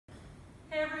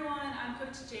I'm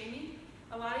Coach Jamie.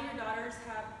 A lot of your daughters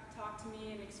have talked to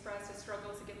me and expressed a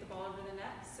struggle to get the ball over the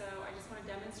net, so I just want to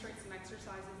demonstrate some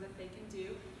exercises that they can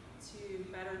do to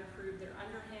better improve their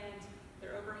underhand,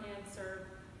 their overhand serve,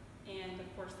 and of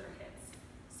course their hits.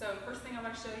 So first thing I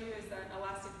want to show you is that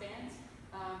elastic band.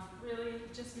 Really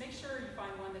just make sure you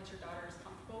find one that your daughter is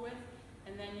comfortable with,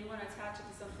 and then you want to attach it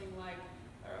to something like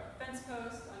a fence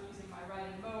post. I'm using my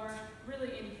riding mower,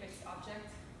 really any fixed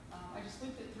object. I just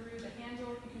looped it through the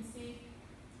handle, if you can see,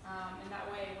 and that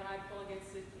way when I pull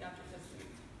against it, the object doesn't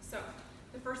move. So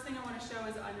the first thing I want to show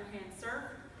is underhand serve.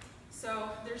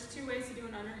 So there's two ways to do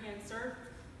an underhand serve.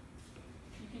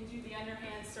 You can do the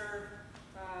underhand serve.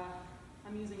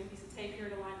 I'm using a piece of tape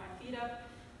here to line my feet up,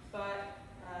 but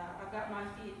I've got my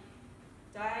feet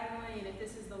diagonally, and if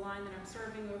this is the line that I'm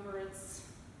serving over,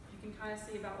 you can kind of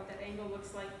see about what that angle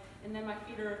looks like, and then my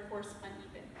feet are of course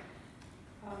uneven.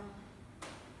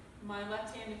 My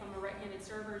left hand, if I'm a right-handed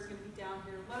server, is going to be down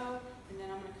here low, and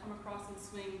then I'm going to come across and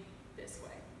swing this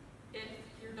way. If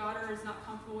your daughter is not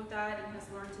comfortable with that and has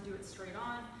learned to do it straight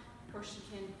on, of course she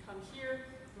can come here,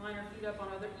 line her feet up on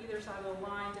either side of the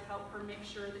line to help her make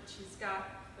sure that she's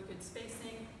got a good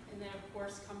spacing, and then of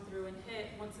course come through and hit,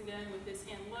 once again with this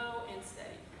hand low and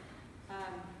steady.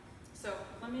 So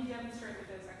let me demonstrate what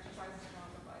those exercises are going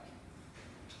to look like.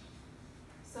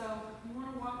 So you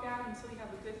want to walk out until you have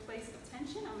a good place of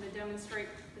tension. I'm going to demonstrate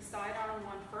the sidearm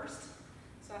one first.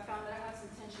 So I found that I have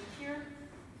some tension here.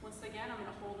 Once again, I'm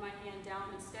going to hold my hand down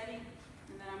and steady,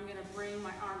 and then I'm going to bring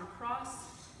my arm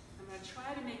across. I'm going to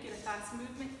try to make it a fast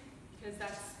movement because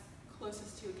that's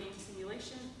closest to a game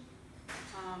simulation.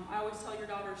 I always tell your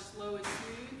daughter slow is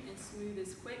smooth and smooth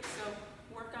is quick, so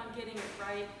work on getting it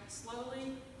right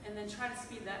slowly and then try to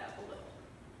speed that up a little.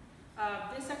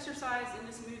 This exercise in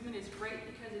this movement is great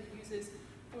because it uses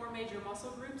 4 major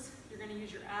muscle groups. You're going to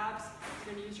use your abs,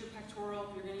 you're going to use your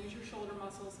pectoral, you're going to use your shoulder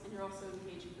muscles, and you're also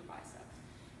engaging your bicep.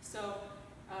 So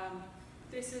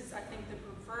this is, I think, the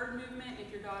preferred movement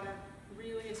if your daughter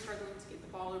really is struggling to get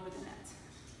the ball over the net.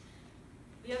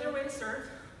 The other way to serve,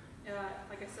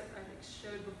 like I said, I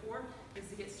showed before, is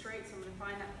to get straight. So I'm going to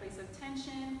find that place of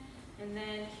tension, and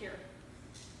then here.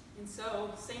 And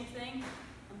so same thing.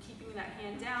 I'm keeping that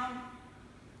hand down,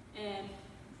 and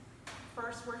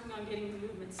first working on getting the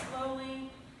movement slowly,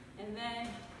 and then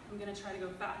I'm going to try to go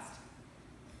fast.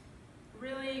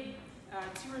 Really,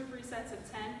 2 or 3 sets of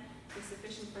 10 is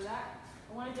sufficient for that.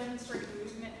 I want to demonstrate the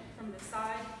movement from the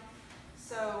side.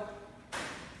 So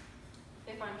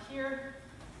if I'm here,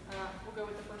 we'll go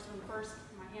with the first one first.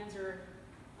 My hands are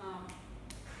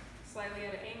slightly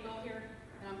at an angle here,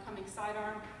 and I'm coming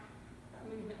sidearm. That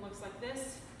movement looks like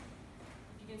this.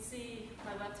 You can see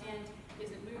my left hand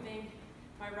isn't moving,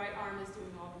 my right arm is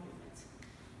doing all the movement.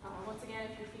 Once again,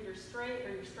 if your feet are straight or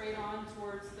you're straight on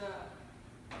towards the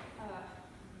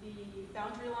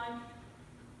boundary line,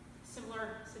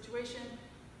 similar situation.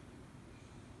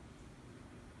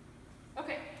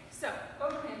 Okay, so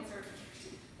overhand serving.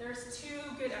 There's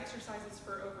 2 good exercises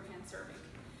for overhand serving.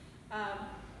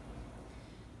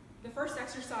 The first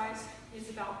exercise is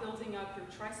about building up your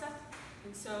tricep,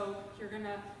 and so you're going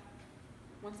to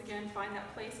once again find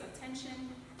that place of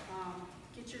tension,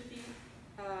 get your feet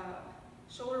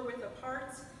shoulder width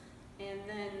apart, and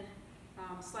then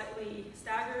slightly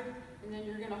staggered, and then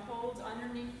you're going to hold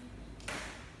underneath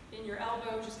in your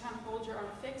elbow, just kind of hold your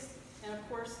arm fixed, and of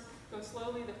course go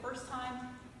slowly the first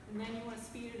time, and then you want to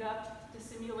speed it up to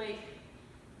simulate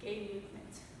game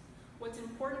movement. What's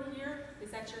important here is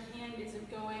that your hand isn't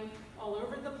going all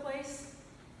over the place,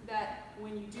 that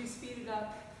when you do speed it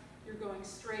up, you're going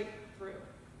straight through.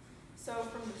 So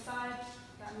from the side,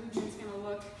 that movement's going to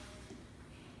look,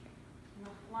 I'm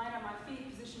going to line up my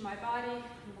feet, position my body, I'm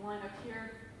going to line up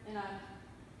here, and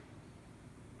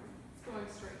it's going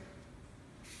straight.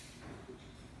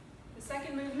 The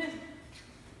second movement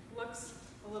looks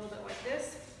a little bit like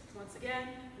this. Once again, I'm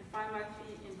going to find my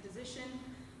feet in position.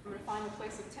 I'm going to find a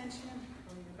place of tension.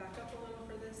 I'm going to back up a little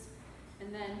for this.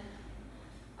 And then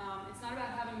it's not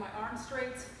about having my arm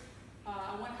straight.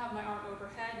 I want to have my arm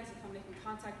overhead as if I'm making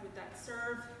contact with that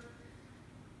serve.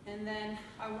 And then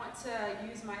I want to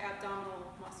use my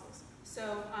abdominal muscles.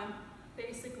 So I'm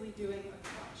basically doing a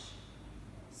crunch.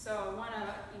 So I want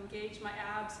to engage my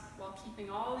abs while keeping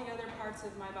all the other parts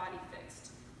of my body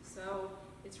fixed. So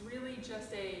it's really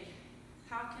just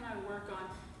how can I work on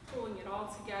pulling it all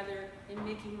together and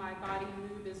making my body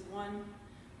move as one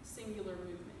singular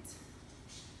movement.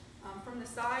 From the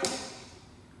side,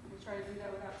 I'm going to try to do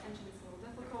that without tension. It's a little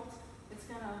difficult. It's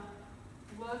going to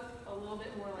look a little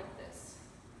bit more like this.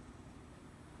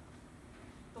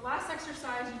 The last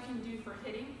exercise you can do for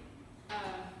hitting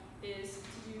is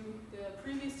to do the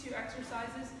previous two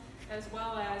exercises as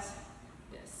well as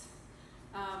this,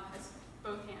 as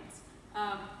both hands.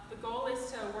 The goal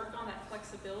is to work on that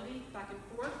flexibility back and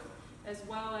forth, as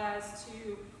well as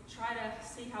to try to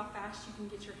see how fast you can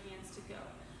get your hands to go.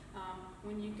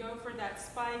 When you go for that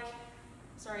spike,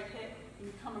 hit, and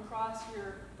you come across,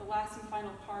 the last and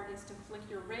final part is to flick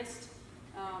your wrist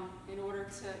in order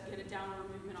to get a downward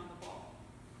movement on the ball.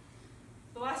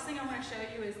 The last thing I want to show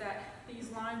you is that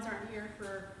these lines aren't here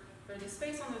or the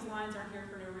space on those lines aren't here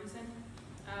for no reason.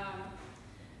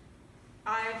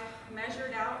 I've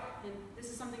measured out, and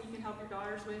this is something you can help your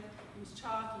daughters with. Use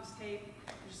chalk, use tape,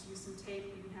 just use some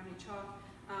tape, you can have any chalk.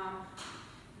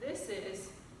 This is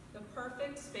the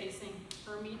perfect spacing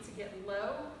for me to get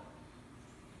low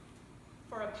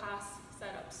for a pass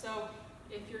setup. So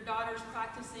if your daughter's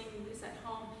practicing this at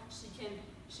home, she can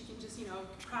just,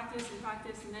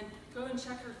 practice and then go and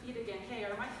check her feet again. Hey,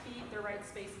 are my feet the right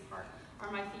space apart?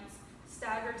 Are my feet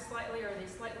staggered slightly? Are they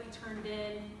slightly turned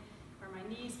in? Are my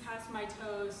knees past my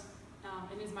toes?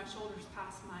 And is my shoulders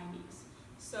past my knees?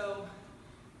 So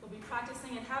we'll be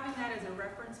practicing and having that as a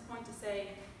reference point to say,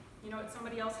 you know what,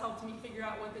 somebody else helped me figure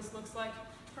out what this looks like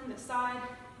from the side.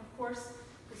 Of course,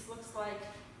 this looks like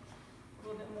a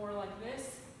little bit more like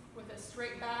this with a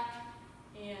straight back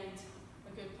and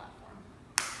a good platform.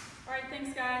 All right,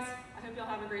 thanks guys. I hope y'all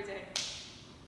have a great day.